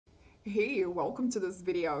Hey, welcome to this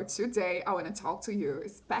video. Today I want to talk to you,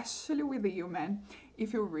 especially with you men.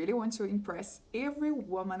 If you really want to impress every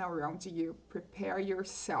woman around you, prepare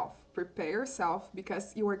yourself. Prepare yourself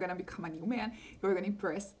because you are going to become a new man. You're going to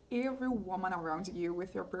impress every woman around you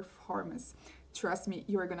with your performance. Trust me,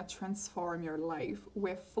 you are going to transform your life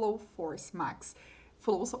with FlowForce Max.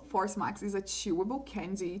 FlowForce Max is a chewable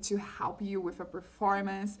candy to help you with your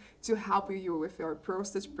performance, to help you with your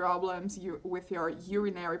prostate problems, with your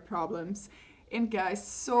urinary problems. And guys,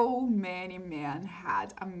 so many men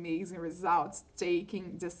had amazing results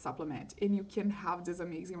taking this supplement, and you can have these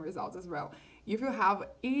amazing results as well. If you have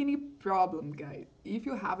any problem, guys, if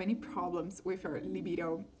you have any problems with your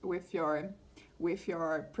libido, with your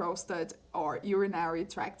prostate or urinary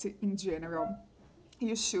tract in general,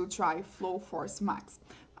 you should try FlowForce Max.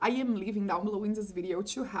 I am leaving down below in this video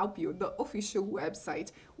to help you the official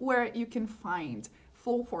website where you can find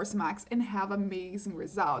FlowForce Max and have amazing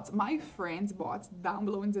results. My friends bought down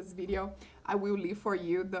below in this video. I will leave for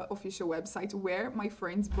you the official website where my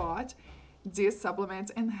friends bought this supplement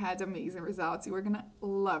and had amazing results. You are gonna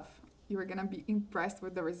love. You are gonna be impressed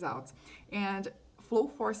with the results. And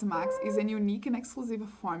FlowForce Max is a unique and exclusive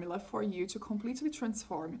formula for you to completely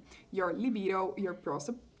transform your libido, your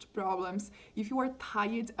prostate problems. If you are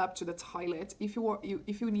tired up to the toilet, if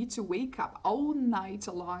you need to wake up all night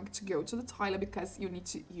long to go to the toilet because you need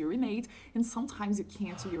to urinate and sometimes you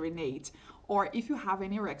can't urinate, or if you have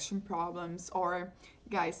any erection problems, or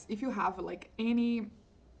guys, if you have like any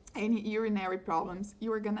urinary problems,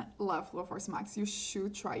 you are gonna love FlowForce Max. You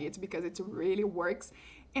should try it because it really works.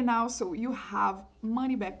 And also, you have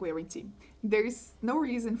money back guarantee. There is no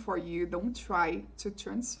reason for you don't try to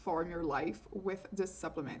transform your life with this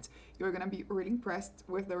supplement. You're gonna be really impressed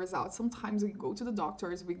with the results. Sometimes we go to the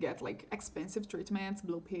doctors, we get like expensive treatments,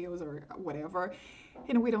 blue pills or whatever,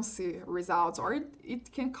 and we don't see results, or it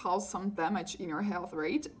can cause some damage in your health,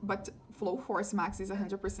 right? But FlowForce Max is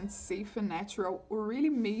 100% safe and natural, really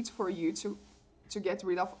made for you to get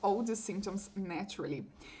rid of all the symptoms naturally.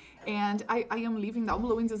 And I am leaving down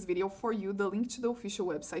below in this video for you the link to the official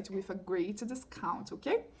website with a great discount,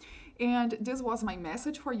 okay? And this was my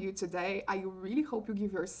message for you today. I really hope you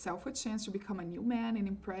give yourself a chance to become a new man and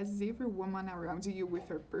impress every woman around you with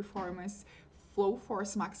your performance.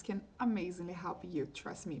 FlowForce Max can amazingly help you,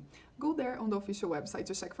 trust me. Go there on the official website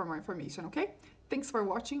to check for more information, okay? Thanks for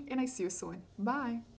watching and I see you soon. Bye!